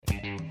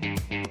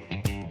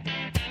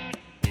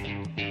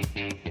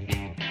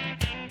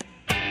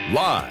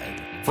Live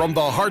from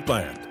the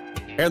heartland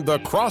and the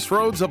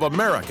crossroads of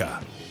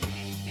America,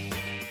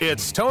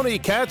 it's Tony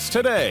Katz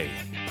Today.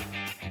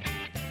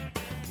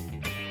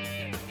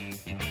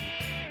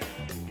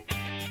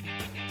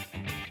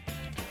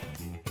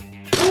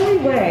 The only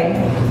way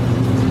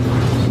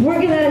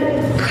we're going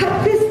to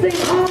cut this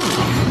thing off.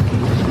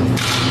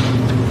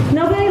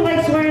 Nobody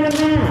likes wearing a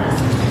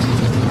mask.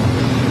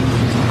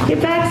 Get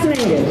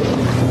vaccinated.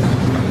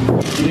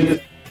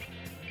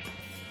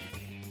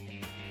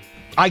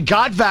 I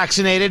got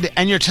vaccinated,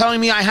 and you're telling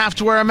me I have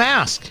to wear a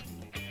mask.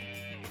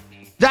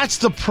 That's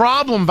the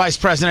problem, Vice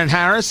President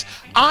Harris.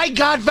 I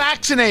got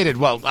vaccinated.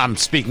 Well, I'm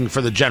speaking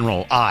for the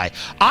general I.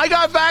 I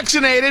got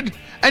vaccinated,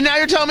 and now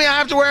you're telling me I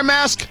have to wear a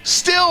mask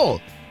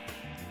still.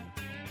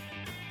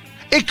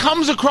 It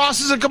comes across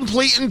as a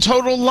complete and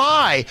total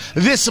lie.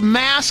 This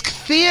mask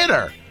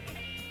theater.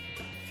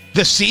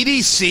 The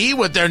CDC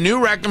with their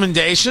new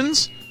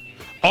recommendations.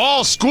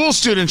 All school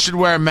students should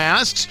wear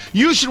masks.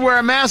 You should wear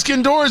a mask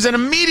indoors, and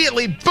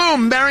immediately,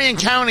 boom, Marion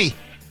County,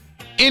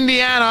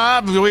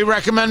 Indiana, we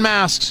recommend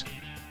masks.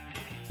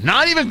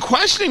 Not even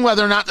questioning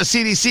whether or not the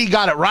CDC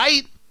got it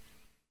right.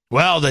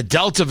 Well, the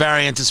Delta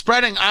variant is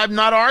spreading. I'm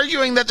not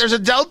arguing that there's a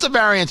Delta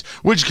variant,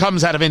 which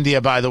comes out of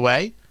India, by the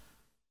way.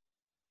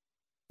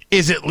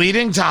 Is it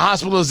leading to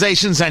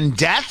hospitalizations and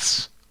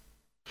deaths?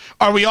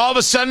 Are we all of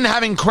a sudden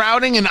having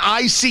crowding in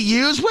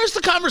ICUs? Where's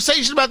the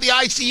conversation about the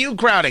ICU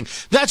crowding?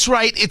 That's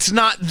right, it's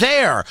not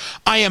there.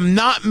 I am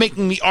not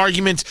making the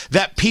argument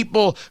that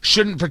people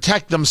shouldn't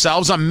protect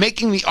themselves. I'm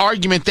making the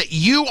argument that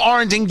you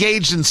aren't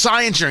engaged in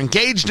science, you're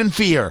engaged in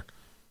fear.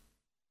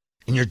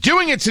 And you're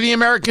doing it to the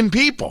American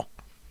people.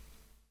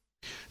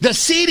 The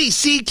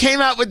CDC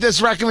came out with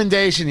this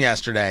recommendation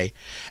yesterday,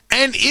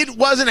 and it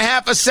wasn't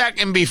half a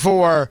second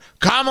before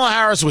Kamala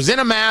Harris was in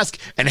a mask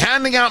and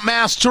handing out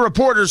masks to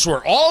reporters who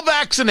are all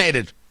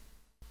vaccinated.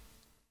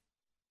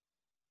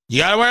 You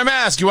got to wear a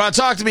mask. You want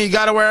to talk to me, you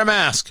got to wear a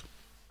mask.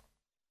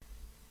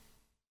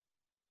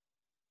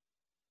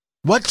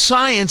 What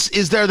science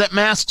is there that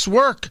masks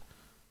work?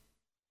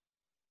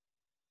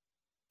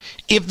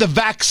 If the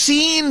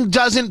vaccine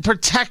doesn't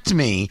protect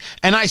me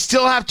and I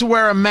still have to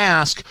wear a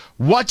mask,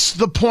 what's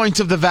the point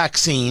of the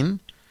vaccine?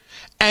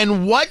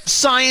 And what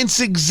science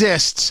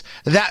exists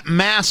that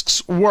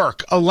masks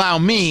work? Allow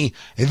me,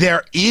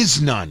 there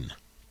is none.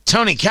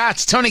 Tony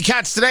Katz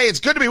Today. It's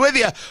good to be with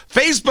you.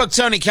 Facebook,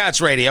 Tony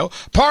Katz Radio.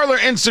 Parler,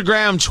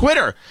 Instagram,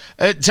 Twitter,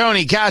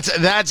 Tony Katz.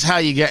 That's how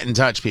you get in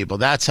touch, people.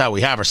 That's how we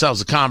have ourselves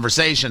a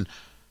conversation.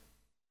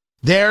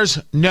 There's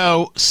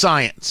no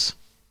science.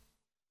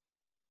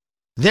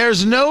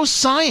 There's no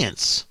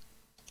science.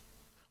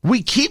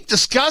 We keep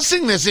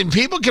discussing this, and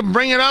people can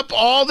bring it up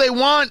all they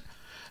want.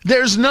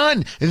 There's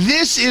none.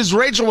 This is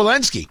Rachel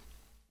Walensky,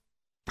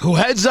 who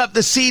heads up the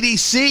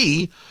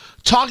CDC,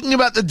 talking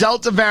about the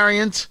Delta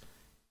variant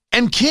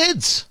and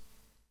kids.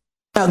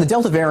 Now, the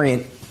Delta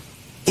variant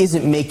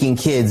isn't making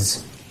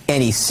kids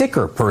any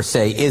sicker, per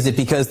se. Is it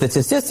because the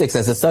statistics,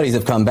 as the studies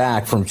have come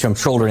back from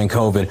children in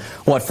COVID,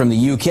 from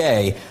the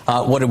UK,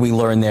 what did we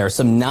learn there?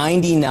 Some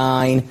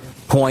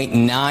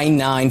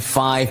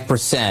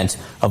 99.995%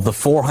 of the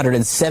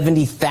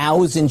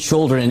 470,000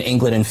 children in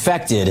England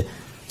infected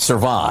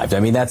survived. I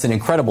mean, that's an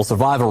incredible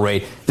survival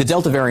rate. The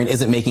Delta variant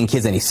isn't making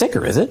kids any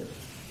sicker, is it?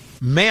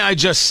 May I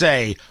just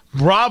say,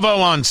 bravo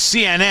on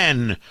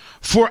CNN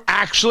for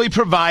actually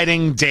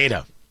providing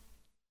data.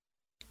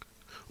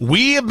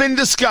 We have been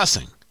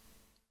discussing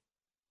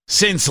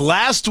since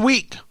last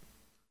week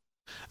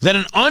that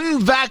an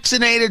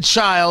unvaccinated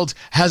child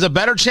has a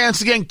better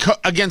chance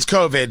against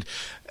COVID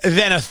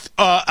than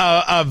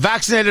a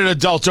vaccinated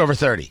adult over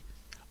 30.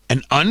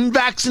 An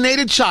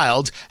unvaccinated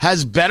child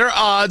has better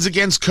odds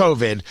against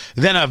COVID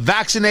than a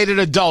vaccinated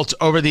adult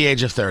over the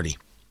age of 30.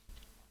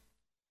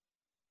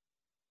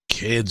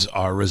 Kids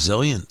are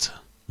resilient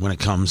when it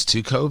comes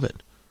to COVID.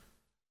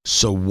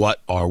 So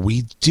what are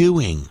we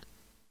doing?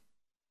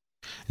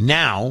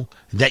 Now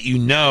that you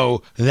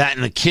know that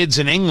in the kids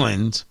in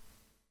England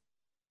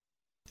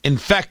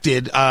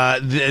infected, the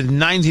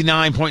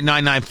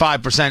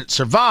 99.995%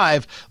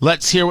 survive,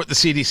 let's hear what the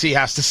CDC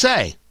has to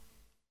say.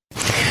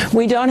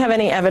 We don't have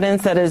any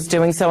evidence that is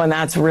doing so, and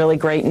that's really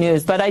great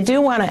news. But I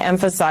do want to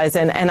emphasize,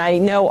 and I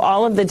know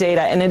all of the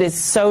data, and it is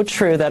so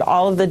true that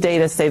all of the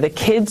data say the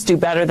kids do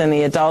better than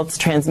the adults.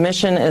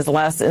 Transmission is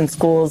less in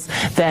schools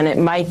than it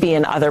might be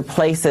in other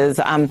places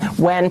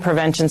when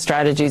prevention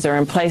strategies are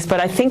in place. But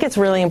I think it's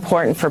really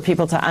important for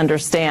people to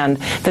understand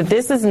that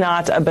this is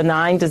not a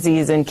benign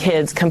disease in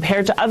kids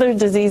compared to other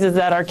diseases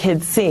that our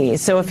kids see.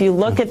 So if you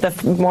look at the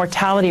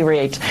mortality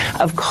rate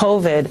of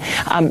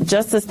COVID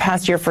just this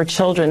past year for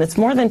children, it's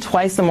more than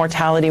twice the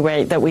mortality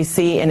rate that we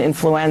see in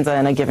influenza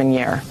in a given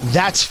year.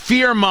 That's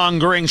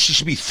fear-mongering. She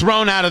should be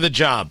thrown out of the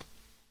job.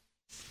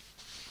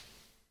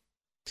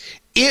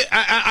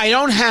 I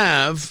don't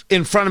have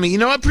in front of me, you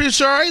know what,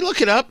 producer? All right,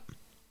 look it up.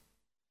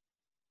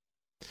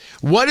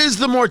 What is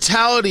the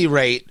mortality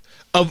rate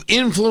of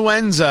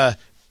influenza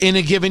in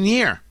a given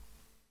year?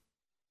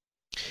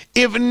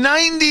 If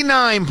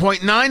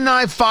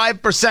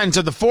 99.995%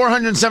 of the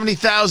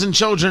 470,000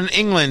 children in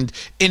England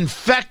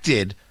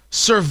infected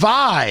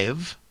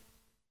survive,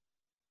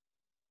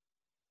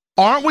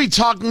 aren't we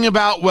talking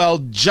about, well,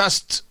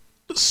 just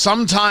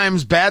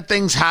sometimes bad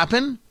things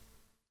happen?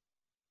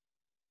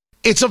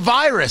 It's a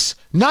virus.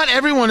 Not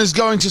everyone is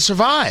going to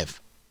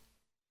survive.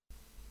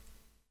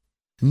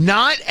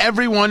 Not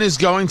everyone is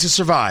going to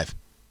survive.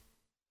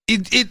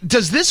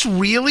 Does this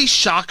really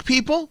shock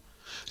people?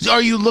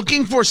 Are you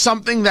looking for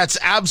something that's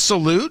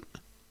absolute?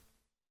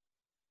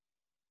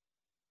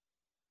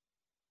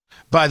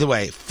 By the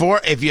way,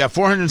 if you have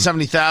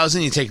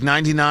 470,000, you take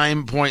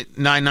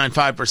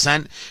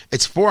 99.995%,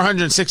 it's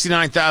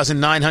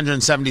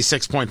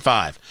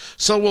 469,976.5.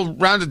 So we'll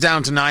round it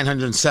down to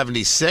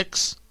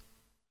 976,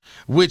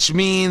 which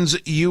means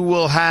you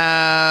will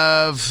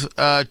have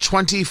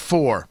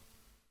 24.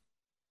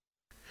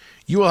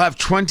 You will have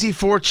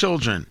 24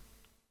 children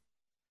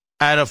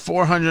out of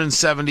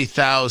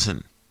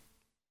 470,000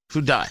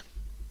 who die.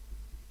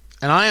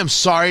 And I am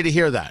sorry to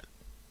hear that.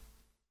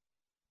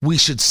 We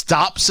should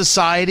stop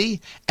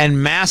society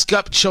and mask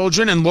up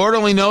children, and Lord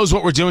only knows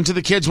what we're doing to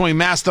the kids when we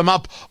mask them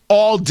up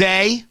all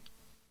day.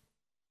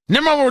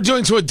 Never mind what we're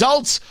doing to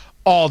adults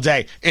all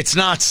day. It's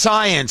not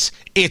science,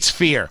 it's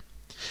fear.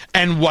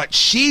 And what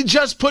she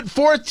just put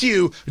forth to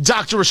you,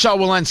 Dr. Rochelle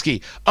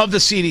Walensky of the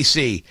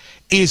CDC,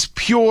 is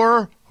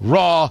pure,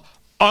 raw,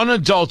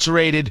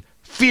 unadulterated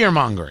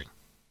fear-mongering.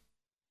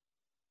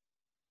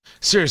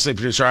 Seriously,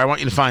 producer, I want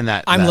you to find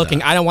that. I'm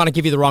looking. I don't want to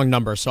give you the wrong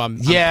number, so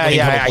I'm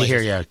I hear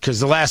you. Because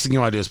the last thing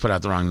you want to do is put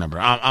out the wrong number.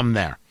 I'm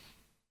there.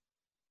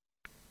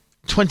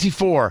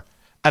 24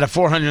 out of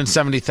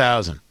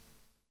 470,000.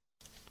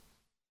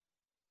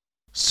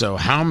 So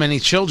how many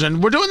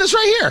children? We're doing this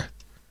right here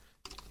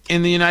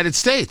in the United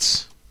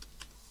States.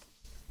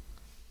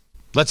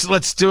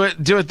 Let's do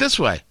it this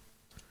way.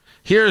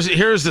 Here's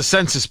the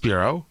Census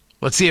Bureau.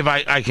 Let's see if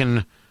I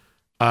can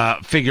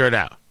figure it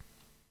out.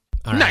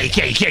 All right. No, you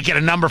can't get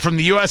a number from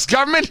the U.S.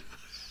 government.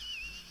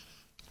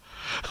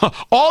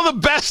 All the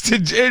best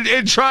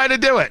in trying to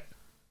do it.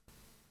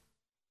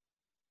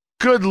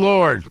 Good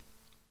Lord.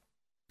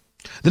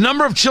 The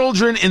number of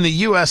children in the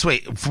U.S.,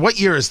 wait, what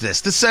year is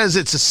this? This says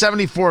it's a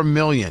 74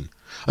 million.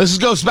 This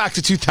goes back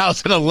to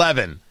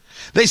 2011.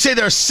 They say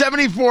there are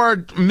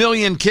 74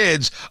 million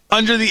kids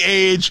under the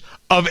age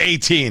of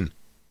 18.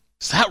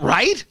 Is that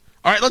right?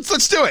 All right,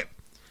 let's do it.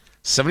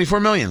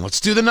 74 million.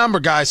 Let's do the number,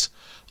 guys.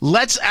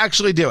 Let's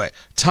actually do it.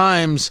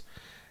 Times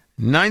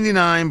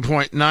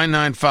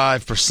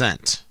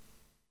 99.995%.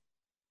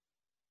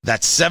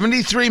 That's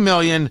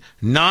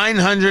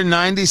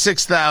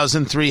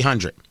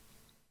 73,996,300.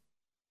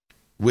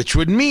 Which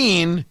would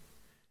mean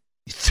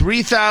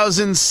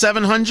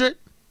 3,700?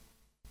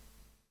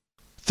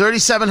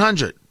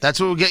 3,700. That's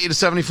what will get you to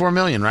 74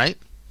 million, right?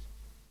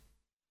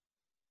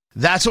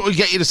 That's what would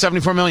get you to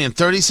 74 million.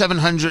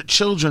 3,700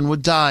 children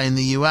would die in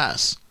the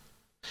U.S.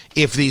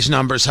 if these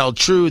numbers held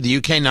true, the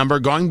UK number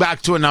going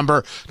back to a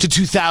number to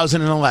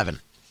 2011.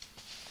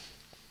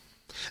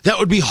 That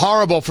would be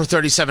horrible for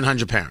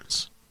 3,700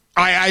 parents.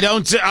 I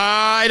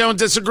don't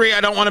disagree.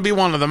 I don't want to be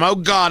one of them. Oh,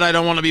 God, I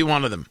don't want to be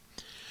one of them.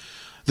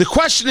 The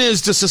question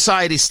is, does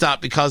society stop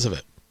because of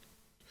it?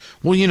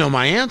 Well, you know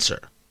my answer,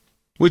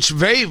 which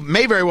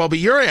may very well be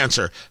your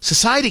answer.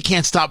 Society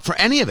can't stop for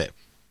any of it.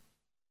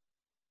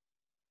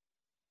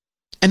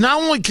 And not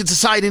only can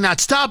society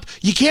not stop,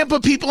 you can't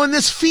put people in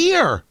this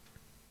fear.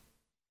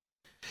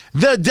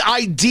 The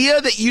idea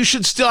that you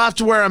should still have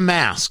to wear a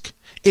mask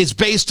is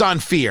based on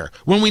fear,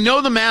 when we know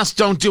the masks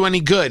don't do any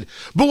good.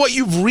 But what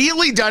you've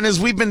really done, is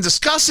we've been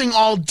discussing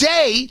all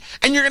day,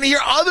 and you're going to hear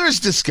others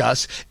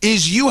discuss,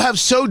 is you have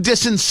so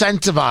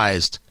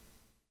disincentivized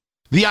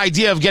the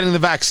idea of getting the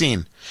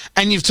vaccine.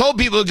 And you've told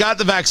people who got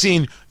the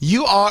vaccine,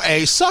 you are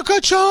a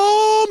sucker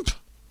chump.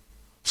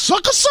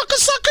 Sucker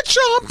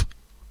chump.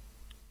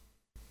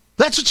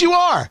 That's what you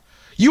are.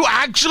 You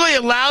actually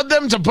allowed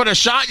them to put a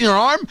shot in your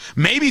arm,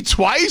 maybe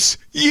twice?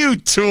 You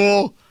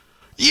tool.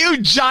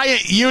 You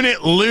giant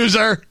unit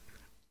loser.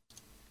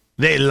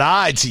 They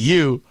lied to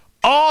you.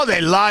 Oh, they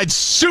lied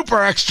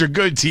super extra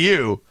good to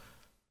you.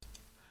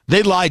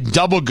 They lied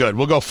double good.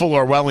 We'll go full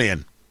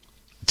Orwellian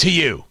to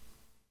you.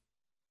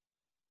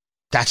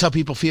 That's how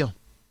people feel.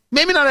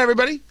 Maybe not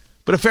everybody,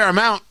 but a fair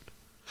amount.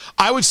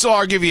 I would still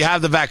argue if you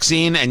have the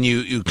vaccine and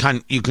you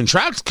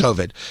contract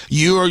COVID,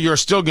 you're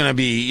still going to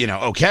be,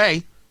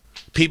 okay.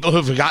 People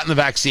who've gotten the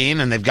vaccine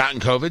and they've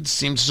gotten COVID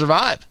seem to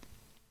survive.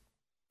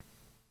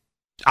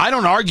 I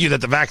don't argue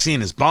that the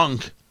vaccine is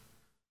bunk.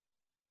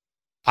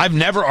 I've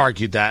never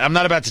argued that. I'm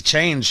not about to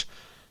change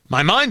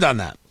my mind on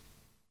that.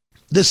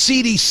 The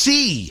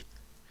CDC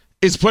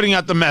is putting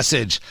out the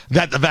message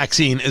that the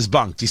vaccine is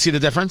bunk. Do you see the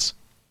difference?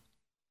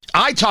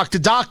 I talk to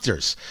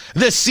doctors.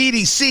 The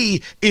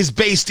CDC is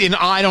based in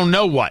I don't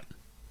know what.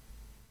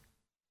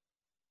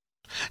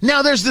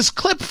 Now, there's this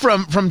clip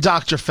from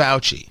Dr.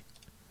 Fauci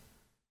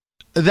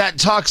that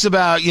talks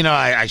about,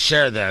 I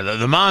share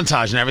the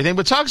montage and everything,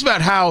 but talks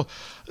about how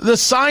the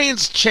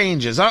science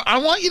changes. I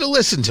want you to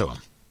listen to him.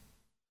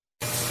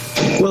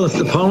 Well, if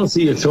the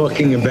policy you're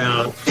talking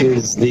about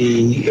is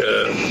the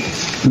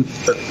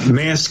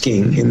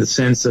masking in the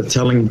sense of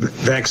telling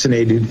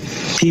vaccinated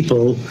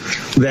people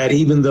that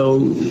even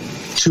though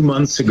 2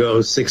 months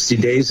ago, 60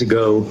 days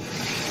ago,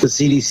 the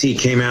CDC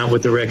came out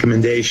with the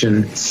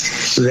recommendation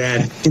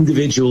that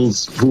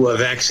individuals who are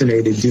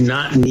vaccinated do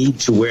not need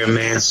to wear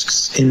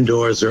masks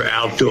indoors or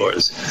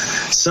outdoors.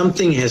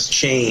 Something has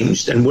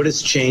changed, and what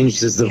has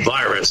changed is the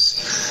virus.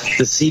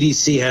 The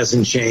CDC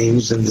hasn't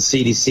changed, and the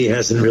CDC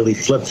hasn't really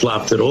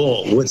flip-flopped at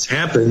all. What's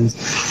happened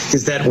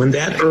is that when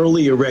that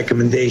earlier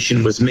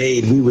recommendation was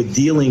made, we were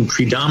dealing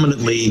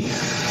predominantly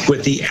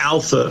with the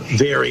Alpha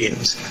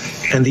variant.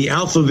 And the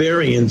Alpha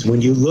variant,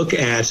 when you look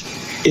at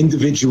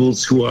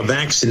individuals who are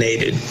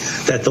vaccinated,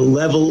 that the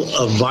level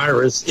of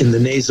virus in the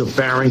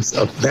nasopharynx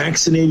of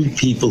vaccinated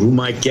people who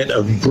might get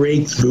a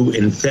breakthrough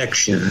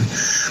infection,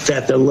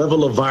 that the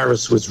level of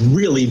virus was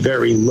really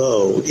very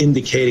low,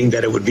 indicating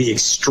that it would be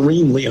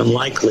extremely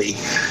unlikely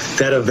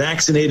that a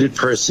vaccinated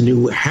person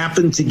who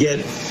happened to get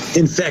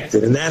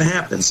infected, and that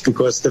happens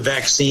because the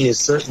vaccine is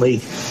certainly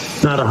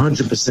not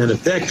 100%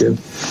 effective,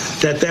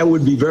 that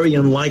would be very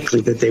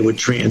unlikely that they would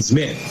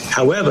transmit.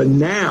 However,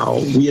 now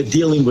we are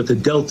dealing with the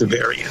Delta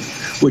variant,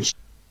 which...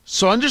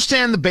 So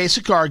understand the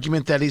basic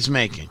argument that he's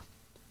making.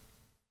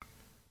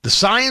 The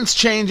science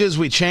changes,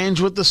 we change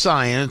with the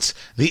science.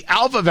 The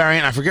Alpha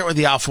variant, I forget where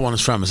the Alpha one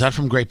is from. Is that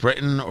from Great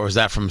Britain or is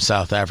that from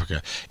South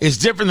Africa? Is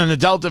different than the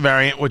Delta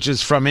variant, which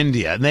is from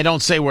India. And they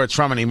don't say where it's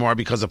from anymore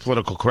because of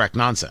political correct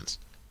nonsense.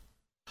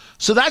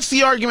 So that's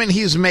the argument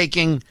he's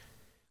making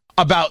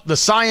about the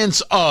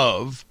science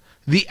of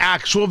the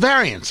actual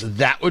variants.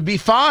 That would be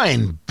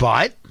fine,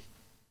 but...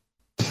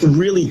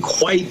 really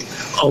quite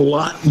a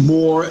lot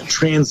more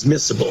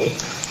transmissible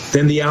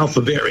than the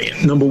Alpha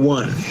variant, number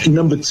one. And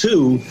number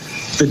two,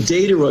 the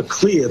data are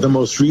clear, the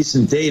most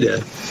recent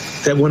data,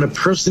 that when a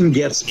person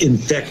gets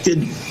infected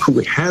who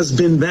has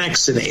been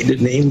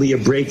vaccinated, namely a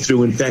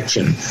breakthrough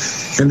infection,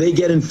 and they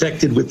get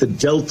infected with the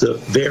Delta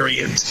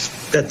variant,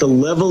 that the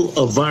level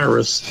of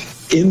virus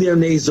in their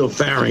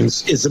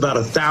nasopharynx is about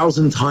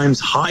 1,000 times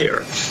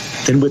higher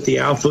than with the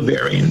Alpha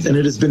variant. And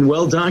it has been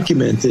well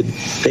documented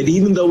that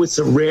even though it's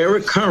a rare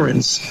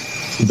occurrence,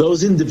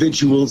 those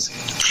individuals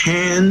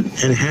can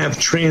and have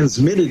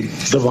transmitted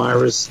the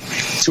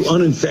virus to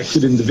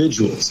uninfected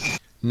individuals.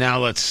 Now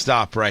let's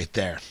stop right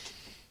there.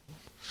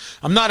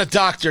 I'm not a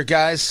doctor,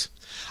 guys.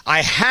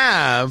 I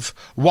have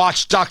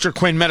watched Dr.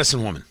 Quinn,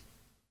 Medicine Woman.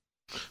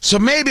 So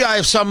maybe I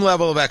have some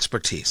level of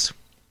expertise.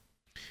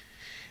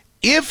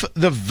 If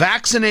the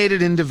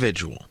vaccinated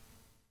individual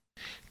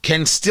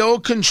can still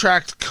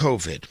contract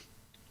COVID,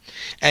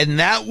 and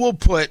that will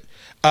put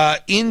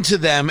into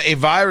them a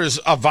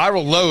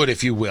viral load,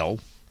 if you will.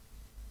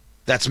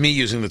 That's me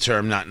using the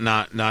term, not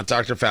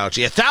Dr.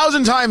 Fauci.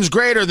 1,000 times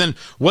greater than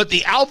what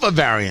the Alpha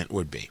variant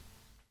would be.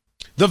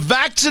 The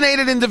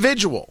vaccinated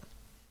individual.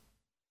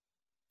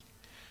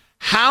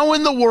 How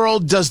in the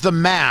world does the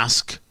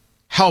mask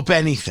help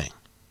anything?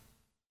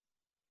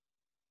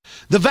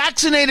 The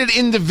vaccinated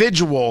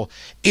individual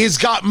is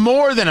got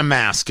more than a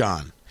mask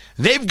on.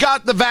 They've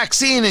got the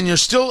vaccine and you're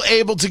still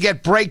able to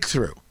get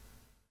breakthrough.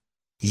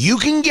 You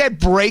can get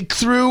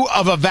breakthrough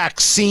of a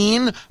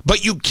vaccine,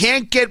 but you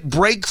can't get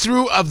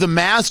breakthrough of the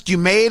mask you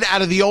made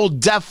out of the old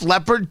Def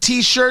Leppard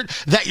t-shirt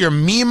that your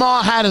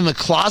Meemaw had in the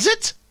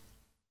closet?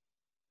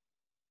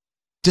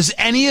 Does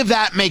any of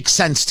that make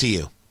sense to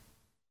you?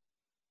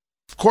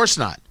 Of course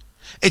not.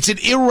 It's an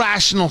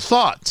irrational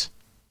thought.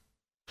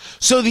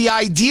 So the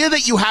idea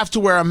that you have to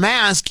wear a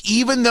mask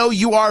even though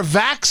you are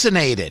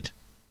vaccinated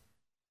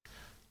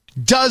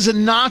does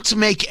not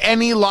make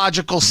any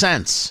logical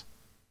sense.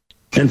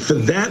 And for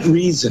that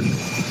reason,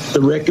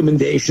 the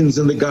recommendations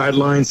and the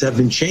guidelines have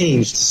been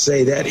changed to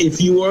say that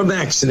if you are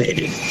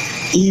vaccinated,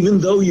 even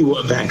though you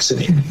are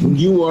vaccinated,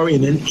 you are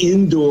in an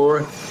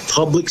indoor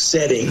public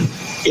setting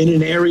in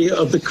an area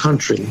of the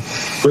country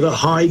with a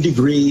high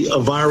degree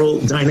of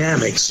viral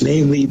dynamics,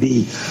 namely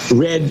the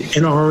red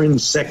and orange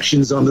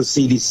sections on the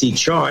CDC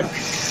chart,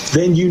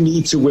 then you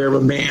need to wear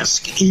a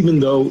mask, even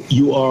though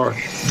you are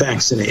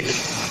vaccinated.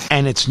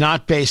 And it's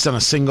not based on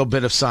a single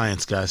bit of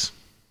science, guys.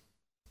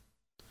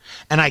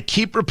 And I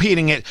keep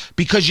repeating it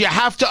because you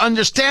have to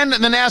understand it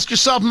and then ask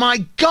yourself, my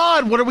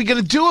God, what are we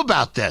going to do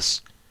about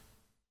this?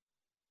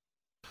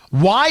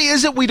 Why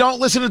is it we don't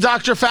listen to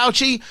Dr.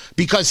 Fauci?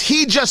 Because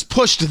he just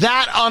pushed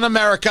that on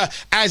America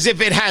as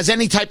if it has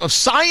any type of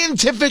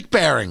scientific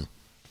bearing.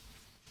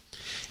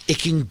 It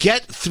can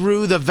get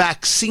through the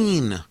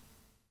vaccine.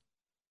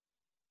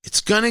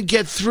 It's going to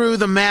get through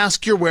the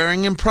mask you're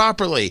wearing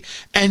improperly.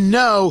 And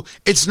no,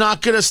 it's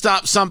not going to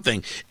stop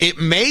something. It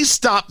may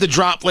stop the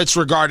droplets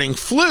regarding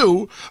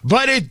flu,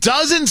 but it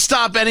doesn't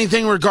stop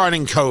anything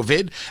regarding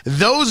COVID.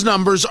 Those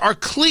numbers are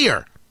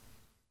clear.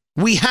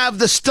 We have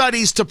the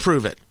studies to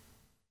prove it.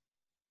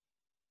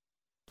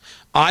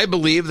 I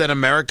believe that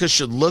America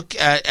should look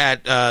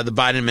at the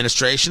Biden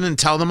administration and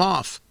tell them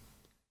off.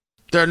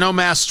 There are no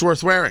masks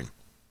worth wearing.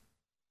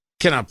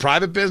 Can a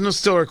private business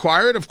still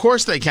require it? Of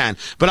course they can,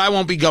 but I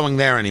won't be going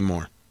there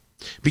anymore.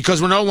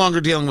 Because we're no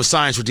longer dealing with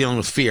science, we're dealing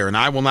with fear. And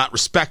I will not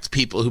respect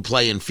people who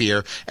play in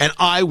fear. And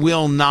I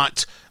will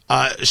not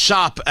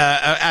shop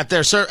at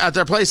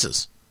their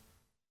places.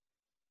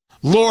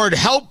 Lord,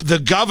 help the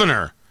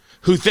governor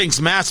who thinks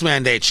mask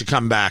mandates should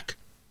come back.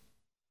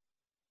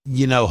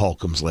 You know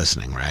Holcomb's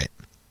listening, right?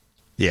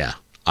 Yeah,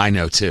 I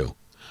know too.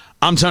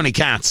 I'm Tony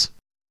Katz.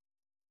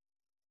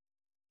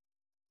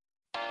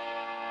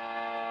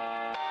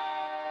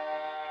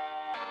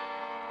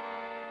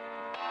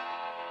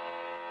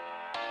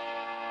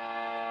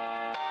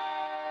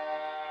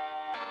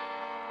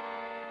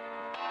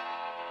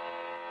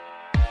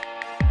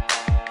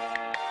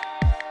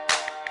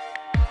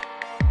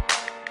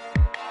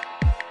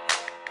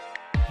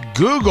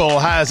 Google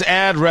has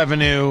ad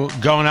revenue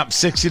going up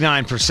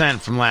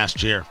 69% from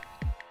last year.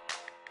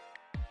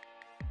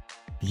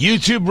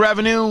 YouTube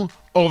revenue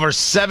over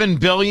 $7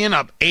 billion,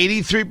 up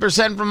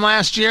 83% from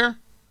last year.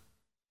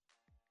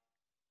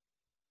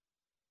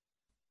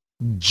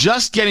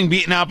 Just getting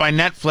beaten out by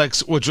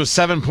Netflix, which was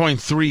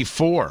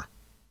 7.34.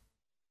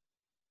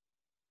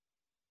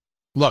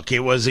 Look, it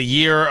was a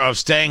year of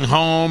staying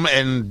home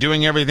and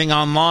doing everything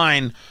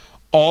online.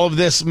 All of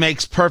this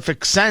makes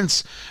perfect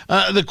sense.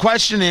 The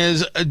question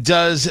is,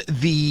 does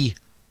the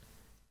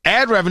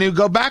ad revenue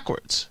go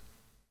backwards?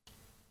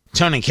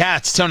 Tony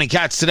Katz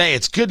Today.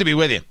 It's good to be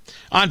with you.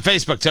 On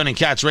Facebook, Tony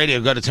Katz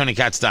Radio. Go to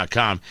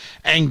TonyKatz.com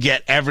and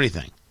get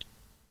everything.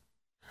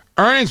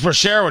 Earnings per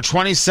share were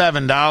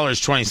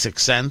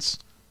 $27.26.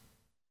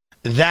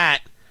 That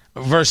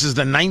versus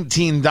the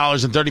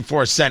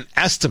 $19.34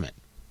 estimate.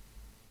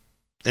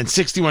 And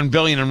 $61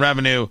 billion in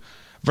revenue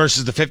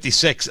versus the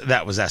 $56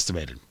 that was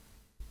estimated.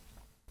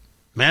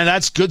 Man,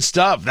 that's good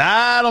stuff.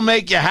 That'll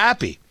make you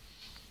happy.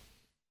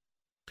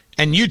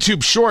 And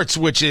YouTube Shorts,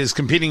 which is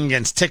competing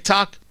against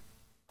TikTok,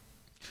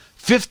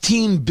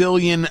 15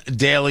 billion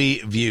daily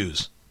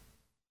views.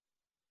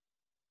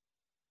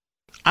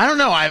 I don't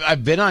know.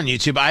 I've been on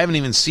YouTube. I haven't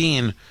even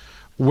seen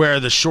where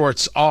the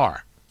shorts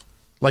are.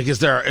 Like, is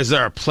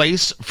there a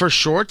place for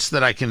shorts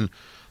that I can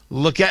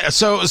look at?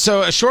 So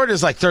a short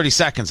is like 30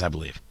 seconds, I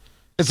believe.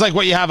 It's like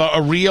what you have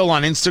a reel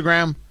on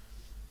Instagram.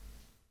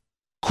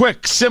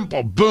 Quick,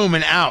 simple, boom,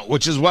 and out,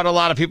 which is what a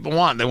lot of people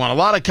want. They want a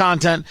lot of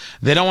content.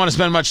 They don't want to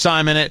spend much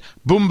time in it.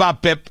 Boom,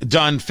 bop, bip,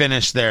 done,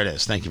 finished. There it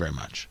is. Thank you very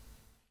much.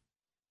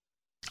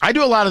 I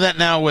do a lot of that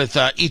now with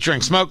Eat,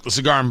 Drink, Smoke, the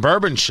Cigar and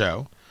Bourbon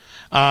show.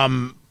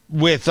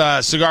 With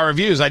cigar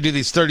reviews, I do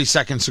these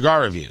 30-second cigar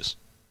reviews.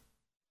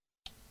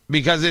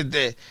 Because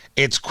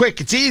it's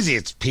quick, it's easy.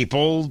 It's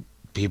people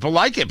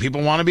like it.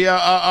 People want to be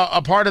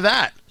a part of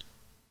that.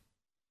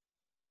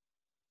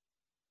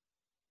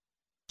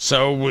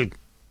 So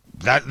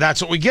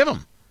that's what we give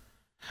them.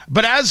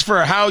 But as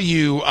for how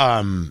you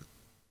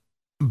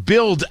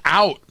build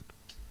out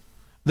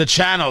the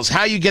channels,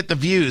 how you get the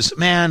views,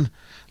 man,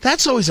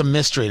 that's always a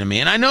mystery to me.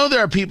 And I know there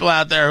are people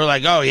out there who are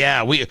like, oh,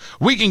 yeah,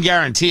 we can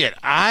guarantee it.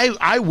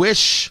 I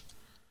wish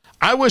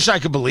I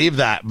could believe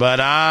that, but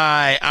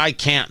I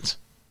can't.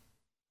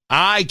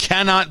 I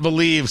cannot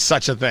believe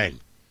such a thing.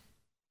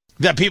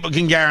 That people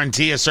can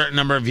guarantee a certain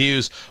number of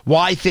views,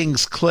 why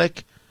things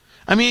click.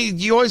 I mean,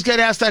 you always get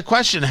asked that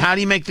question. How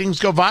do you make things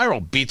go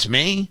viral? Beats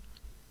me.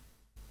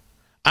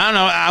 I don't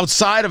know.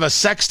 Outside of a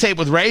sex tape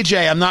with Ray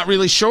J, I'm not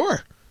really sure.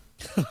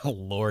 Oh,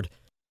 Lord.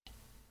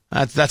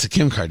 That's a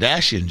Kim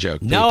Kardashian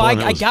joke. No,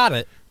 I got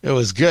it. It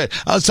was good.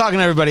 I was talking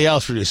to everybody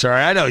else, producer.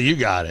 I know you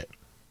got it.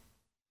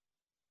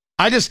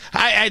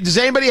 Does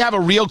anybody have a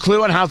real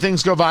clue on how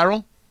things go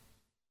viral?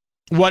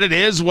 What it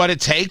is, what it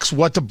takes,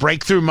 what the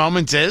breakthrough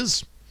moment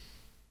is?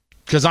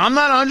 Because I'm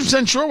not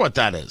 100% sure what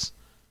that is.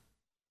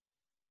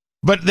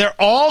 But they're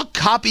all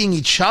copying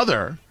each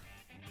other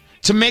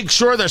to make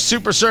sure they're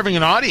super serving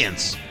an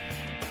audience.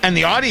 And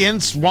the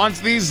audience wants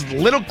these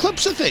little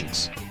clips of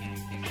things.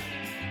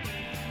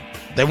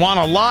 They want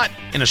a lot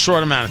in a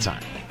short amount of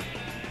time.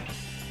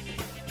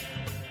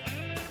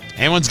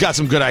 Anyone's got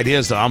some good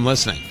ideas, though, I'm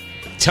listening.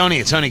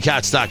 Tony at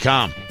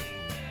TonyKatz.com.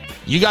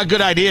 You got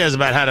good ideas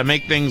about how to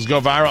make things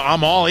go viral?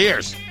 I'm all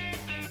ears.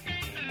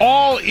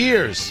 All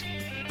ears.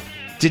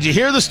 Did you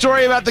hear the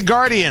story about the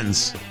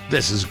Guardians?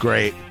 This is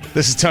great.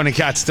 This is Tony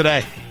Katz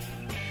Today.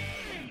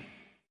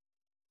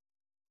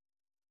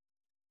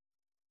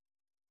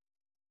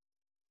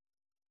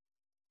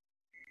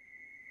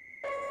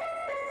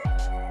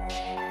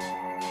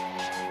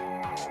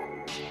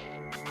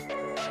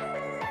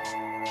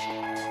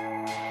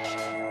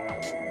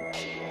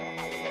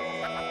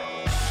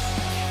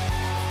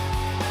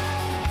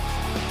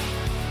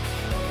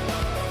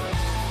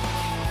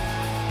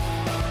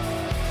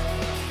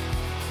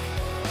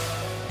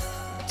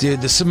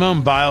 Dude, the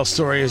Simone Biles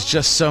story is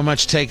just so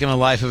much taking a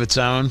life of its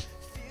own.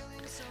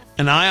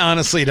 And I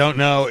honestly don't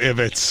know if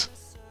it's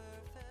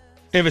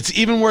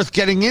even worth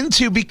getting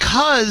into,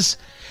 because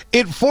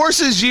it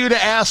forces you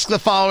to ask the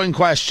following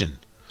question.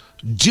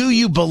 Do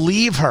you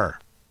believe her?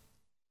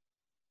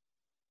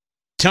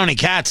 Tony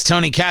Katz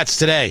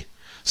Today.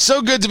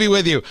 So good to be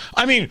with you.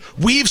 I mean,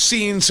 we've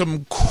seen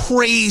some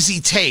crazy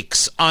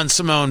takes on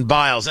Simone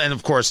Biles. And,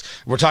 of course,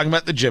 we're talking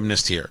about the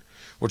gymnast here.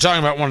 We're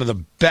talking about one of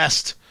the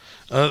best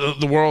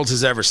the world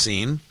has ever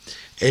seen.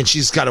 And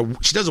she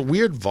does a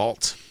weird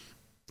vault.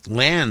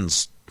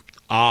 Lands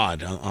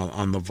odd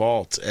on the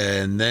vault.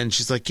 And then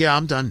she's like, yeah,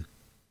 I'm done.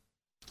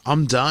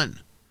 I'm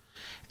done.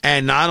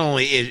 And not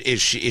only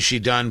is she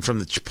done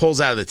she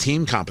pulls out of the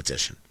team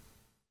competition.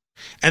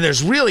 And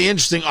there's really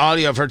interesting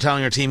audio of her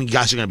telling her team, you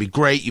guys are going to be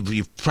great.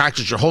 You've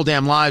practiced your whole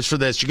damn lives for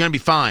this. You're going to be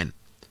fine.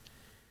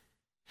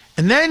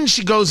 And then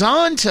she goes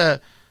on to,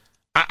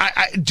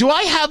 do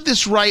I have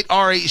this right,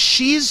 Ari?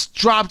 She's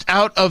dropped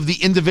out of the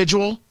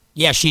individual?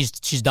 Yeah, she's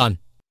done.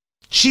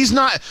 She's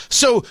not.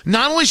 So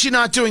not only is she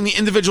not doing the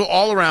individual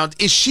all around,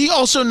 is she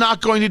also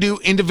not going to do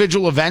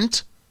individual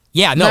event?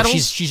 Yeah, no,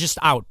 medals? she's just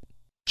out.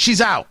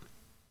 She's out.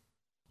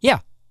 Yeah.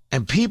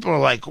 And people are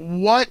like,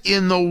 what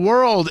in the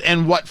world?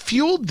 And what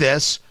fueled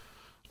this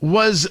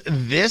was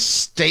this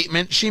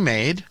statement she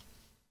made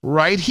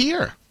right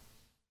here.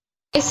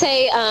 I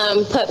say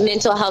put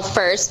mental health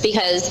first,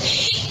 because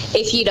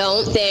if you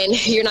don't, then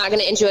you're not going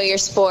to enjoy your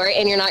sport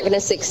and you're not going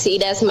to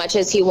succeed as much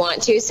as you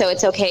want to. So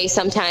it's okay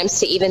sometimes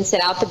to even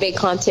sit out the big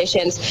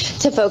competitions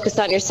to focus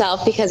on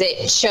yourself, because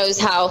it shows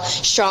how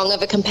strong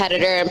of a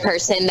competitor and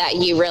person that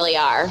you really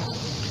are.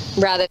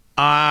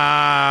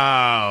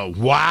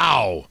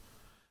 Wow.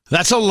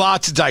 That's a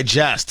lot to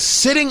digest.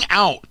 Sitting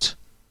out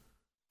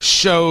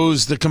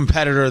shows the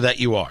competitor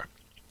that you are.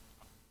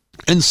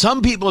 And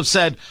some people have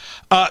said,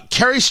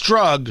 Kerri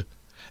Strug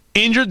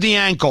injured the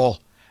ankle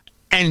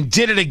and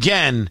did it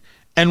again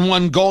and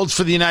won golds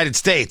for the United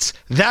States.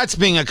 That's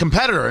being a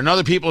competitor. And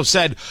other people have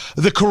said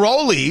the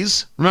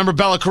Carolis, remember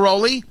Bella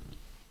Caroli?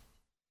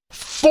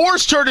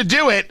 Forced her to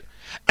do it.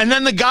 And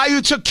then the guy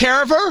who took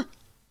care of her,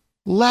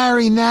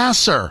 Larry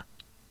Nassar,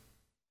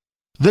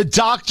 the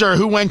doctor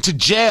who went to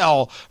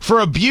jail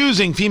for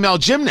abusing female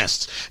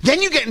gymnasts.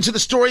 Then you get into the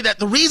story that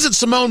the reason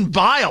Simone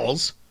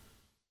Biles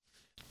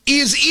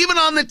is even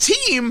on the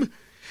team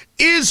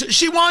is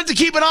she wanted to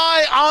keep an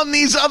eye on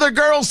these other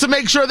girls to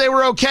make sure they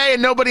were okay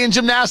and nobody in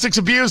gymnastics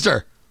abused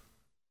her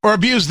or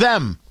abused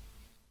them.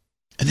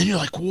 And then you're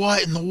like,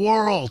 what in the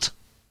world?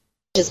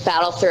 Just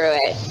battle through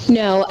it.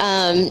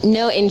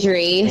 No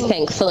injury,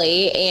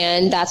 thankfully,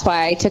 and that's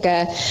why I took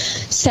a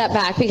step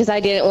back, because I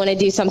didn't want to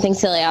do something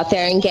silly out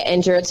there and get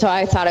injured. So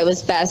I thought it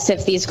was best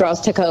if these girls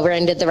took over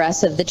and did the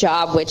rest of the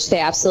job, which they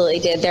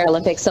absolutely did. They're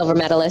Olympic silver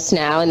medalists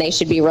now, and they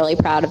should be really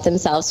proud of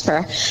themselves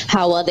for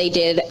how well they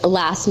did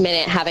last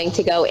minute, having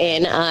to go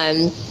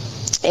in.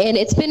 And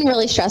it's been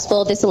really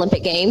stressful, this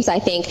Olympic Games. I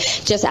think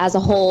just as a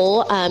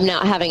whole,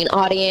 not having an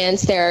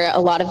audience, there are a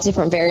lot of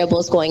different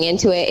variables going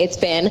into it. It's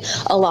been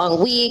a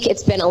long week.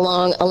 It's been a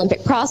long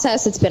Olympic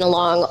process. It's been a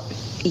long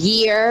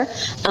year.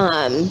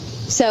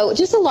 So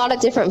just a lot of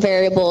different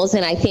variables,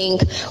 and I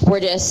think we're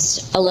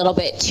just a little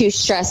bit too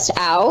stressed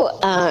out.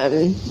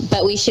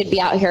 But we should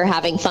be out here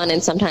having fun,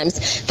 and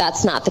sometimes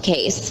that's not the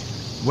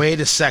case.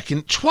 Wait a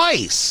second.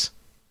 Twice.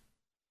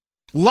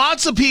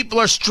 Lots of people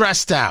are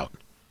stressed out.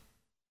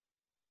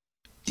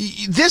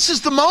 This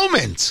is the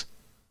moment.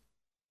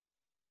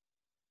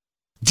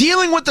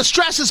 Dealing with the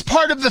stress is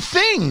part of the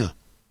thing.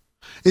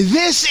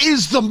 This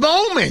is the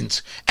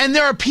moment. And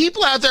there are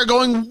people out there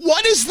going,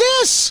 what is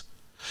this?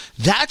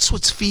 That's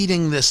what's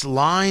feeding this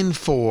line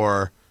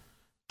for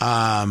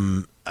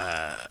the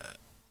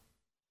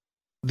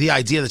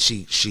idea that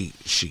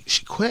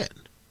she quit.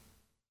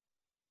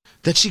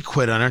 That she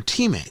quit on her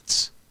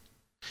teammates.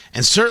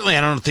 And certainly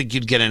I don't think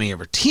you'd get any of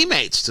her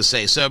teammates to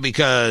say so,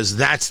 because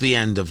that's the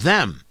end of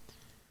them.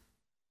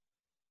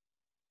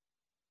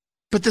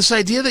 But this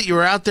idea that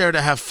you're out there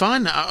to have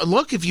fun,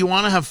 look, if you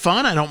want to have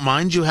fun, I don't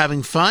mind you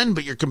having fun,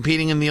 but you're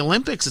competing in the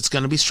Olympics, it's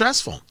going to be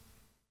stressful.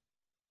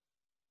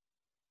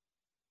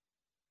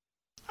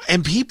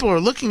 And people are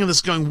looking at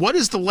this going, what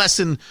is the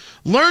lesson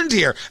learned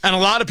here? And a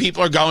lot of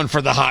people are going for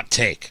the hot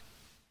take.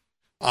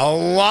 A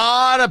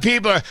lot of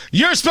people are,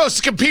 you're supposed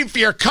to compete for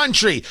your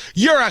country.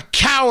 You're a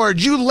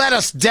coward. You let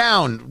us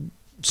down.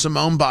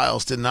 Simone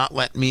Biles did not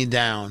let me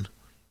down.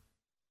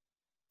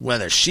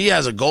 Whether she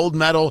has a gold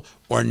medal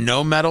or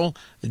no medal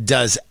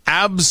does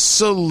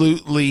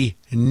absolutely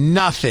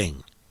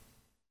nothing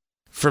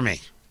for me.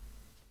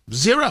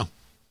 Zero.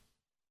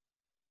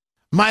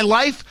 My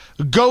life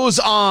goes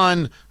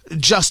on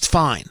just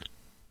fine.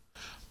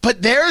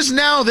 But there's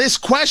now this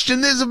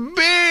question. There's a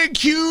big,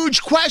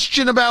 huge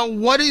question about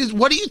what do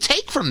you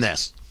take from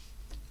this?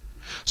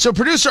 So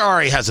producer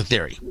Ari has a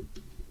theory.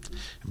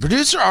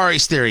 Producer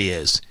Ari's theory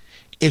is,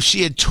 if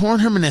she had torn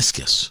her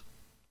meniscus,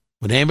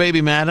 would anybody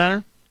be mad at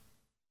her?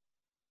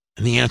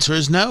 And the answer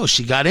is no,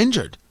 she got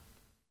injured.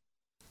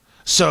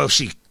 So if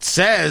she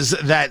says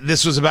that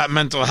this was about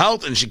mental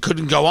health and she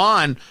couldn't go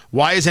on,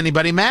 why is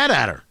anybody mad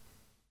at her?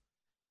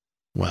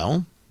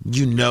 Well,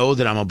 you know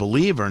that I'm a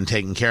believer in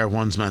taking care of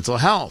one's mental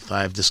health.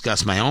 I've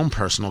discussed my own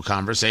personal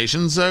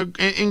conversations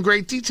in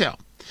great detail,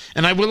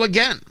 and I will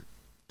again.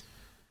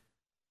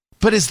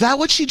 But is that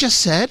what she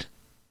just said?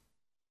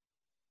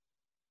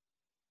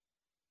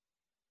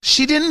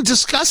 She didn't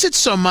discuss it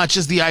so much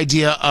as the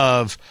idea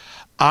of,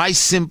 I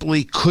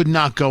simply could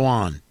not go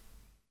on.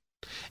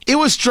 It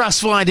was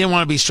stressful. I didn't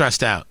want to be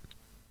stressed out.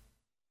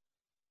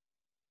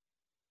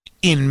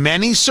 in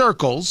many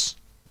circles,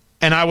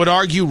 and I would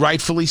argue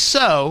rightfully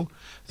so,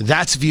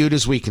 that's viewed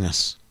as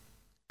weakness.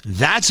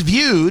 That's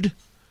viewed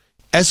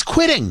as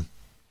quitting.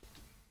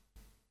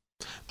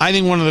 I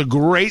think one of the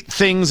great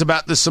things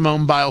about the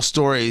Simone Biles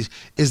story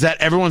is that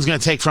everyone's going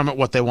to take from it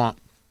what they want.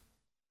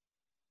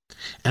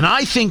 And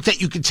I think that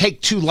you could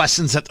take two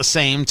lessons at the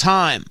same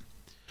time.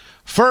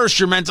 First,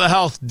 your mental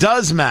health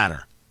does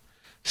matter.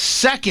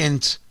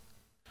 Second,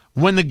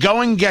 when the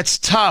going gets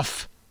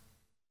tough,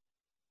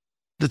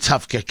 the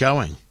tough get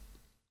going.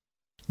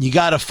 You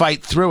got to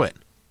fight through it.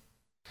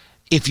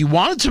 If you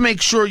wanted to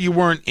make sure you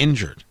weren't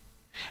injured,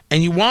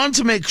 and you wanted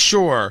to make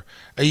sure,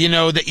 that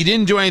you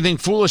didn't do anything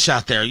foolish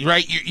out there,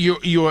 right?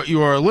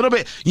 You're a little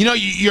bit,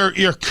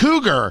 you're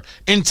Cougar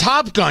in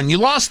Top Gun. You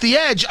lost the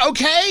edge.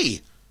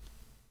 Okay.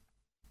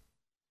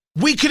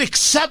 We could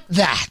accept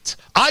that.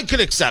 I could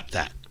accept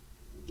that.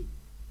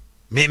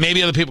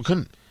 Maybe other people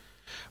couldn't.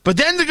 But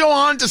then to go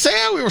on to say,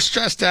 we were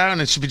stressed out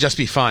and it should just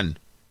be fun.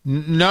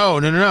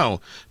 No.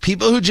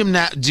 People who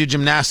do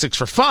gymnastics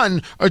for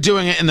fun are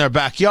doing it in their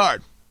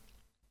backyard.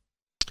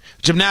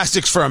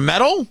 Gymnastics for a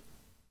medal?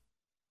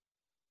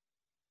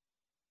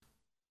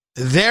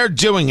 They're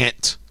doing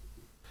it,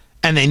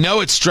 and they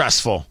know it's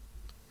stressful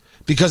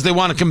because they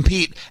want to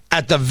compete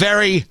at the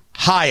very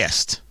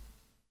highest.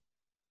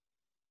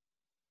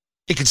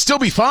 It can still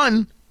be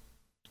fun,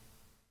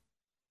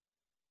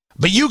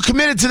 but you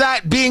committed to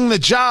that being the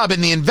job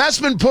and the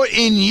investment put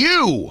in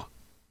you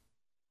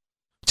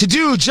to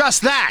do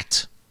just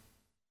that.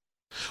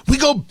 We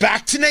go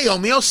back to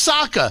Naomi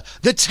Osaka,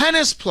 the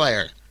tennis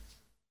player.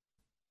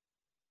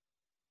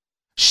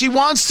 She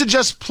wants to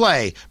just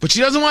play, but she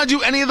doesn't want to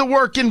do any of the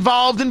work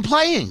involved in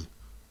playing.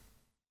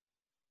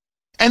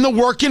 And the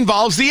work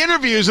involves the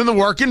interviews, and the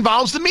work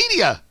involves the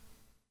media.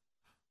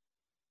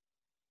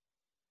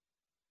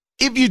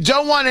 If you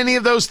don't want any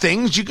of those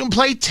things, you can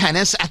play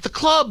tennis at the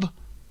club.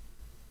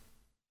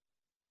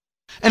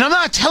 And I'm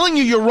not telling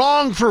you you're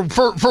wrong for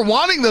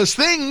wanting those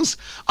things.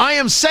 I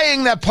am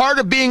saying that part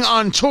of being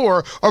on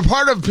tour or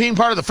part of being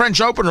part of the French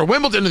Open or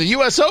Wimbledon or the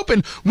U.S.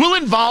 Open will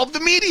involve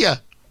the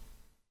media.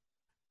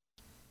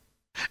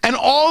 And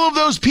all of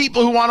those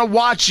people who want to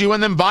watch you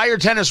and then buy your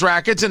tennis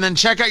rackets and then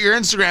check out your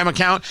Instagram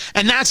account,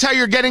 and that's how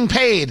you're getting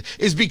paid,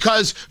 is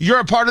because you're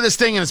a part of this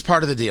thing and it's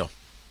part of the deal.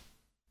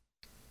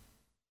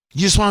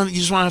 You just want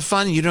to have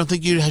fun? You don't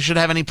think you should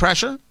have any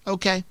pressure?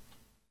 Okay.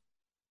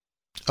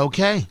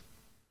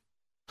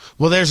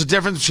 Well, there's a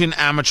difference between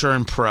amateur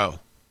and pro.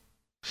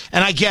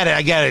 And I get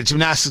it.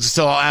 Gymnastics is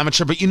still all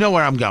amateur, but you know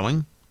where I'm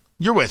going.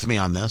 You're with me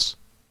on this.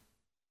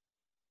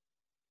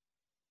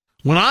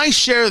 When I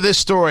share this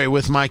story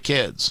with my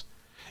kids,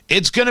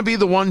 it's going to be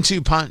the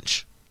 1-2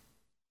 punch.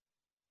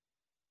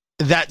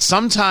 That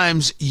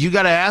sometimes you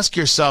got to ask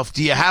yourself,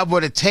 do you have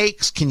what it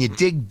takes? Can you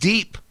dig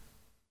deep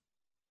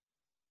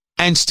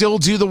and still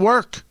do the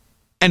work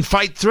and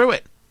fight through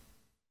it?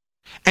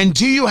 And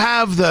do you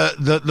have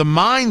the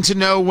mind to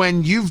know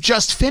when you've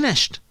just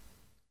finished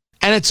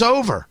and it's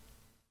over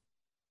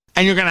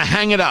and you're going to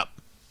hang it up?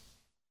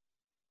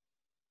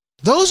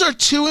 Those are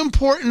two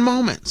important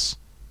moments.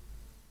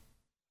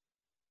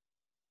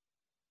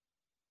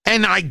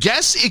 And I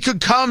guess it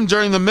could come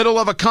during the middle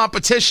of a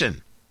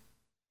competition.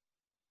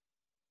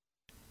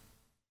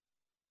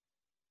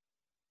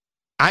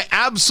 I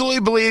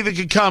absolutely believe it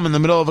could come in the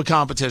middle of a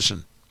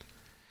competition.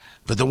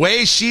 But the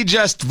way she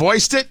just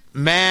voiced it,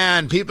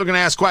 man, people are going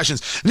to ask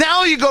questions.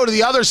 Now you go to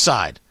the other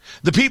side.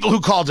 The people who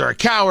called her a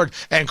coward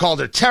and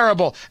called her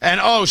terrible. And,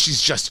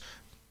 she's just,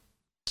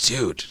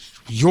 dude,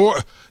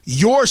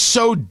 you're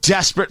so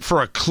desperate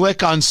for a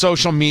click on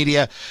social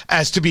media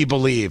as to be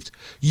believed.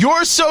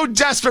 You're so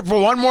desperate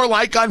for one more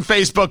like on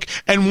Facebook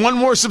and one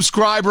more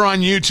subscriber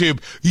on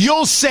YouTube.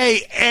 You'll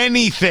say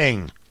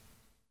anything.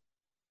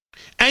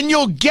 And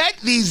you'll get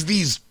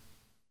these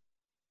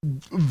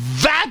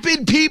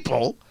vapid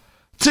people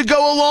to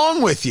go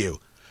along with you.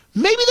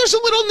 Maybe there's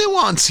a little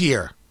nuance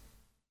here.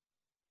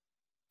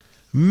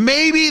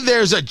 Maybe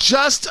there's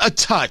just a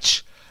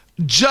touch,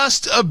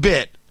 just a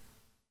bit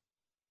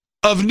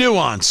of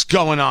nuance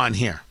going on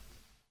here.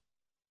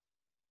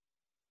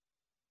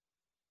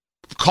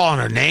 Calling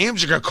her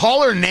names? You're going to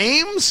call her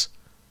names?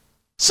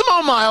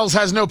 Simone Biles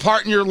has no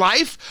part in your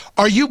life.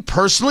 Are you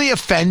personally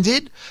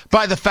offended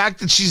by the fact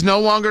that she's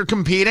no longer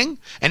competing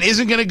and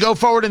isn't going to go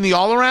forward in the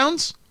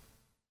all-arounds?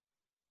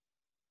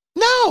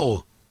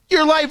 No.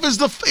 Your life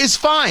is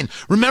fine.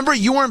 Remember,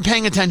 you weren't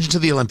paying attention to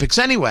the Olympics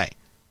anyway.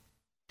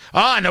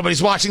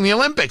 Nobody's watching the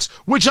Olympics,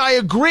 which I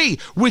agree,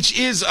 which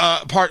is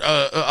a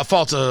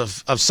fault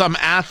of some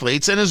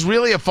athletes and is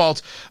really a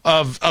fault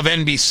of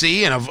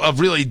NBC and of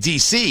really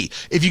DC.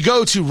 If you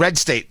go to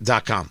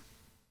redstate.com,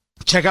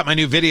 check out my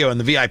new video in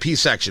the VIP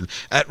section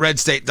at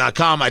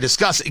redstate.com. I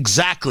discuss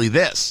exactly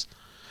this.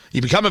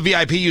 You become a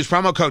VIP, use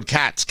promo code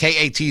KATZ,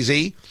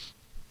 K-A-T-Z,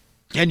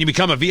 and you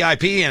become a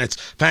VIP, and it's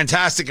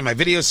fantastic. And my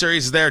video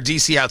series is there,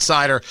 DC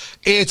Outsider.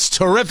 It's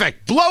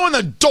terrific. Blowing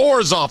the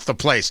doors off the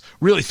place.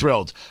 Really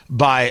thrilled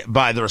by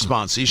the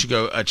response. So you should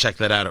go check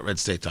that out at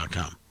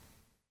redstate.com.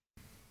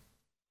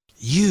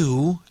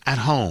 You at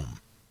home,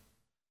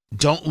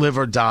 don't live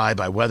or die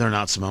by whether or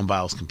not Simone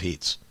Biles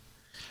competes.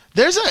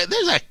 There's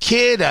a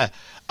kid,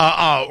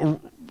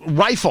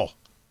 rifle,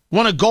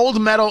 won a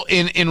gold medal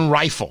in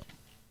rifle.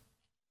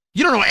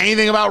 You don't know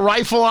anything about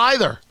rifle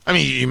either. I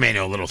mean, you may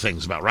know little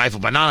things about rifle,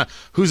 but not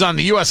who's on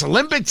the U.S.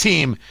 Olympic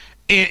team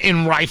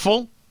in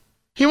rifle.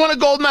 He won a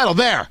gold medal.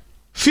 There.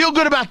 Feel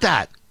good about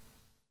that.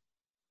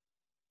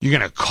 You're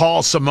going to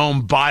call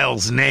Simone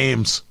Biles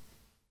names.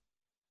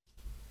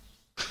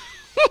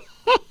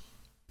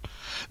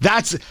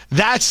 That's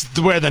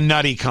where the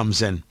nutty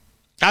comes in.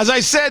 As I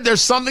said, there's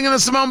something in the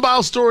Simone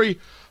Biles story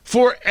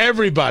for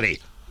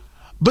everybody.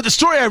 But the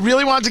story I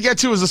really want to get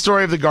to is the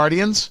story of the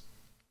Guardians.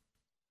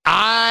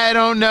 I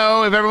don't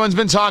know if everyone's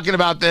been talking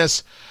about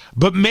this,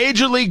 but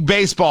Major League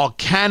Baseball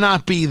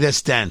cannot be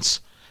this dense.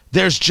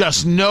 There's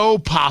just no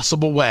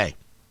possible way.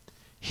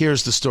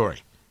 Here's the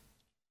story.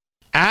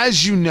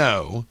 As you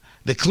know,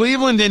 the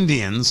Cleveland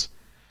Indians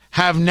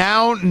have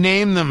now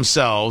named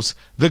themselves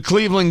the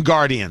Cleveland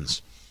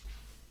Guardians.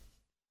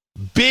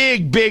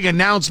 Big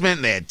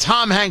announcement. They had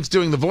Tom Hanks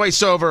doing the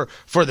voiceover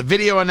for the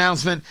video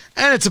announcement,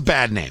 and it's a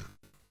bad name.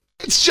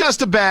 It's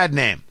just a bad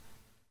name.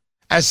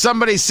 As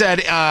somebody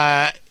said,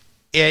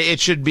 it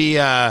should be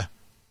the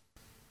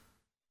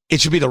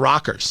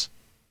Rockers.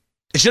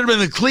 It should have been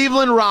the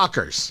Cleveland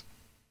Rockers.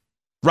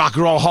 Rock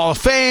and Roll Hall of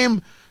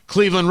Fame,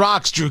 Cleveland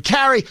Rocks, Drew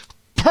Carey.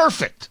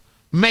 Perfect.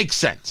 Makes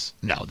sense.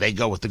 No, they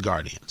go with the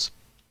Guardians.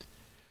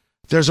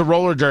 There's a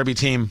roller derby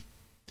team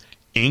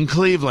in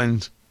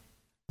Cleveland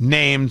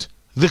named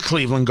the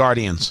Cleveland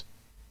Guardians.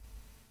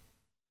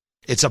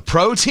 It's a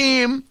pro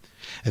team.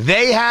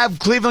 They have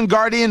Cleveland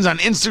Guardians on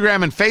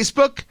Instagram and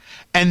Facebook,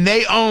 and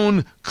they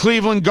own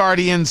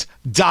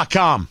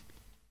clevelandguardians.com.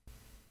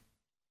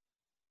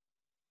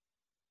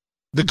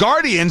 The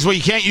Guardians, well,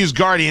 you can't use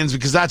Guardians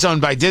because that's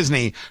owned by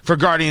Disney for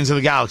Guardians of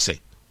the Galaxy.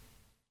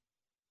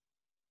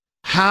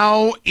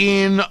 How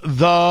in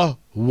the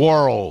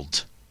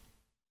world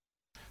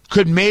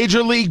could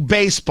Major League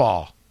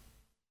Baseball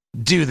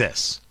do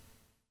this?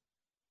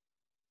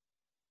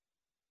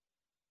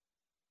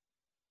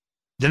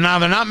 Now,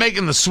 they're not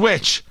making the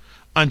switch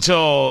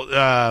until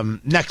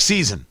next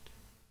season.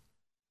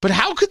 But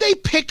how could they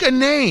pick a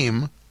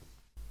name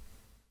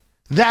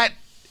that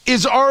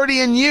is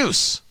already in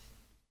use?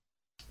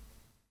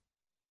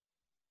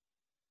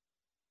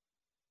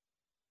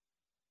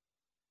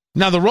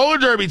 Now, the roller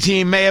derby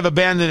team may have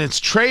abandoned its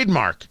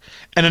trademark,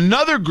 and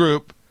another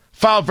group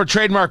filed for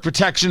trademark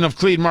protection of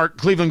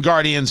Cleveland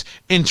Guardians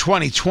in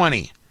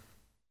 2020.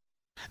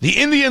 The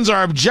Indians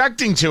are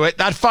objecting to it.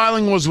 That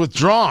filing was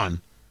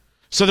withdrawn,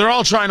 so they're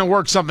all trying to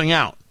work something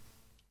out.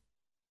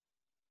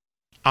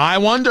 I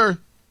wonder.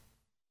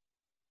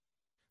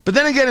 But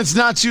then again, it's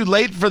not too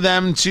late for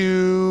them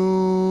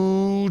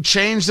to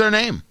change their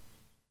name,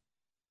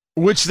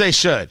 which they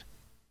should.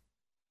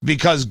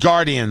 Because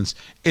Guardians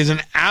is an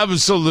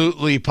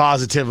absolutely,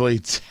 positively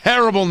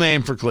terrible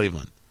name for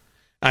Cleveland.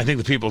 I think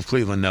the people of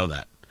Cleveland know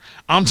that.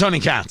 I'm Tony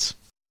Katz.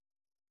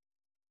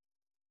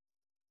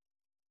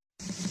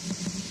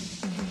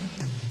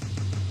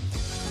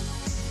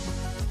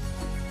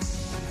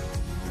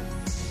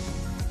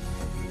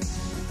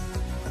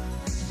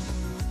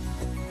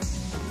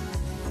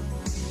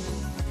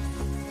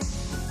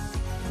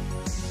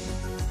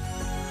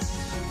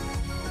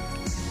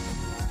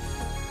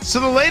 So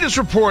the latest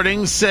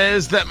reporting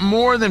says that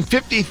more than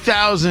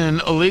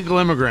 50,000 illegal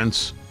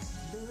immigrants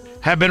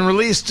have been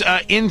released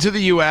into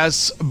the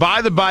U.S.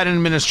 by the Biden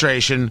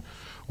administration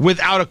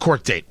without a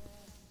court date.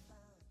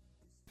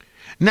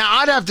 Now,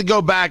 I'd have to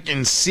go back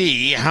and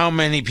see how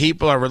many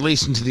people are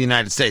released into the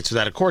United States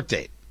without a court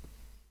date.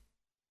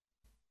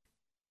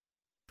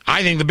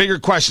 I think the bigger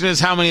question is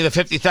how many of the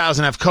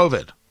 50,000 have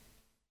COVID.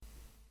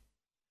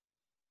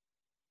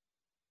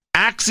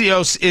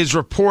 Axios is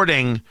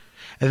reporting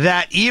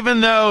that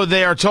even though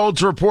they are told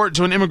to report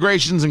to an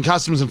Immigrations and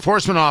Customs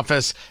Enforcement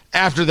office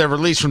after they're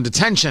released from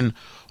detention,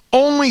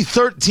 only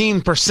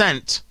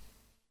 13%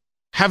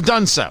 have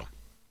done so.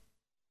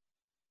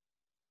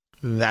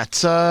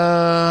 That's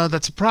a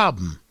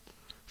problem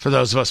for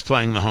those of us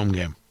playing the home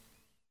game.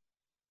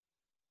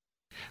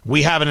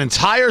 We have an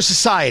entire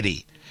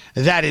society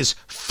that is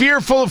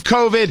fearful of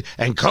COVID,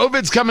 and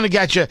COVID's coming to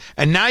get you,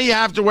 and now you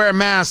have to wear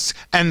masks,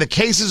 and the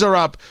cases are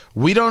up.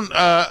 We don't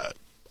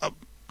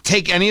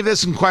take any of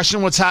this and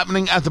question what's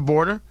happening at the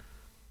border?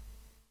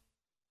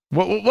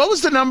 What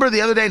was the number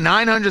the other day?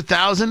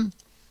 900,000?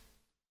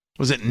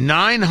 Was it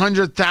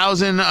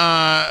 900,000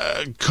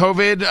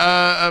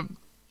 COVID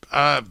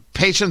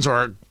patients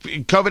or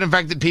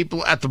COVID-infected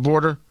people at the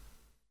border?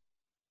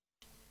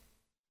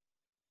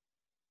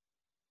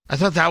 I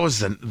thought that was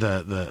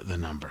the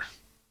number.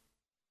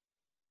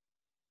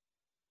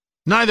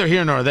 Neither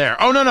here nor there.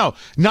 Oh, no,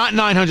 not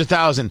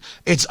 900,000.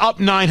 It's up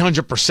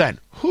 900%.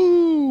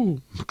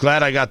 Whoo!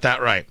 Glad I got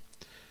that right.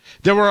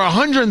 There were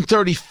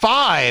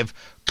 135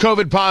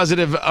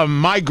 COVID-positive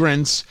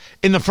migrants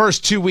in the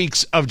first 2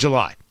 weeks of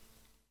July.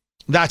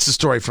 That's the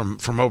story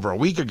from over a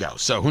week ago.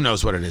 So who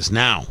knows what it is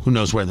now? Who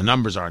knows where the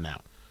numbers are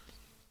now?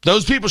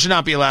 Those people should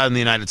not be allowed in the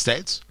United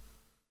States.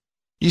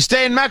 You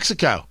stay in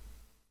Mexico.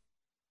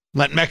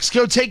 Let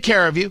Mexico take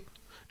care of you,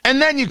 and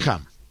then you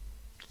come.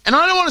 And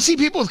I don't want to see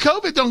people with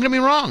COVID, don't get me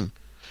wrong.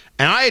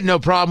 And I had no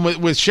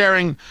problem with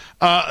sharing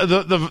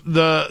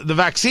the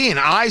vaccine.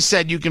 I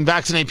said you can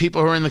vaccinate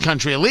people who are in the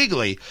country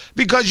illegally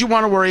because you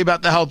want to worry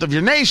about the health of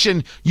your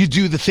nation. You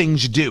do the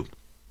things you do.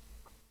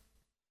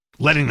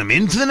 Letting them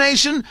into the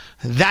nation,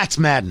 that's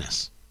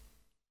madness.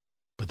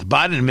 But the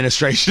Biden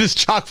administration is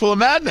chock full of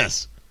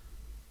madness.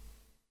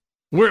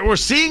 We're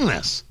seeing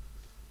this.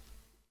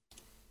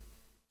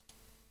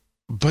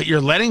 But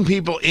you're letting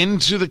people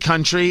into the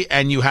country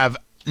and you have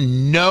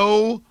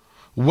no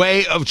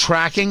way of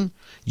tracking.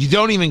 You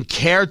don't even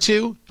care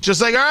to.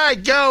 Just like, all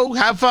right, go,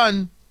 have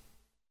fun.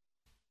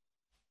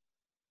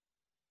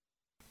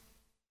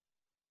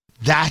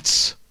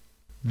 That's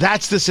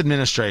this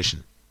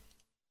administration.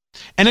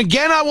 And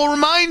again, I will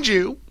remind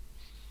you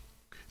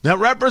that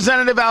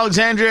Representative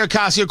Alexandria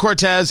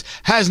Ocasio-Cortez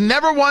has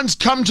never once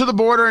come to the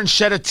border and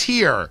shed a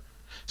tear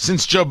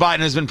since Joe Biden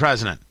has been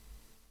president.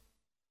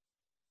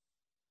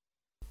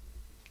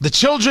 The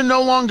children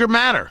no longer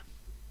matter.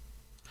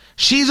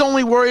 She's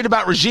only worried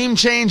about regime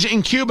change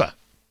in Cuba.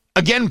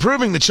 Again,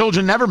 proving the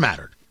children never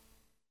mattered.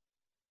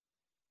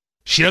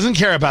 She doesn't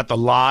care about the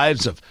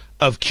lives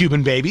of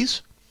Cuban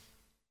babies.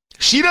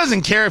 She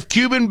doesn't care if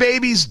Cuban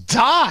babies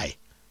die.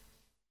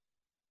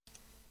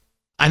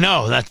 I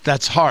know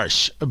that's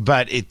harsh,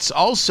 but it's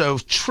also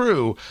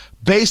true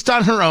based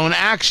on her own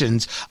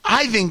actions.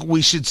 I think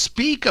we should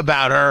speak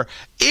about her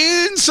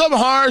in some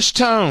harsh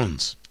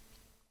tones.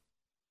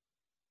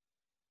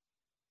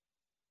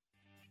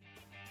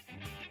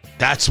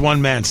 That's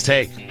one man's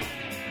take.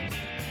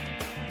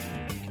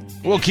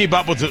 We'll keep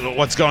up with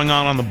what's going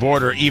on the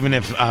border, even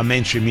if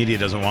mainstream media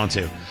doesn't want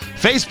to.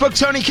 Facebook,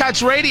 Tony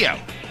Katz Radio.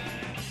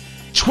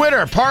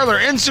 Twitter, Parler,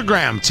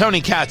 Instagram, Tony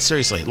Katz.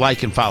 Seriously,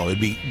 like and follow. It'd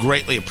be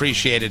greatly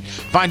appreciated.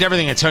 Find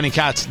everything at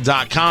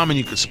TonyKatz.com, and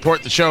you can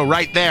support the show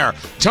right there.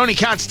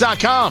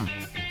 TonyKatz.com.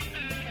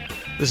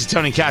 This is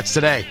Tony Katz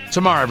Today.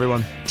 Tomorrow,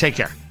 everyone. Take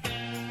care.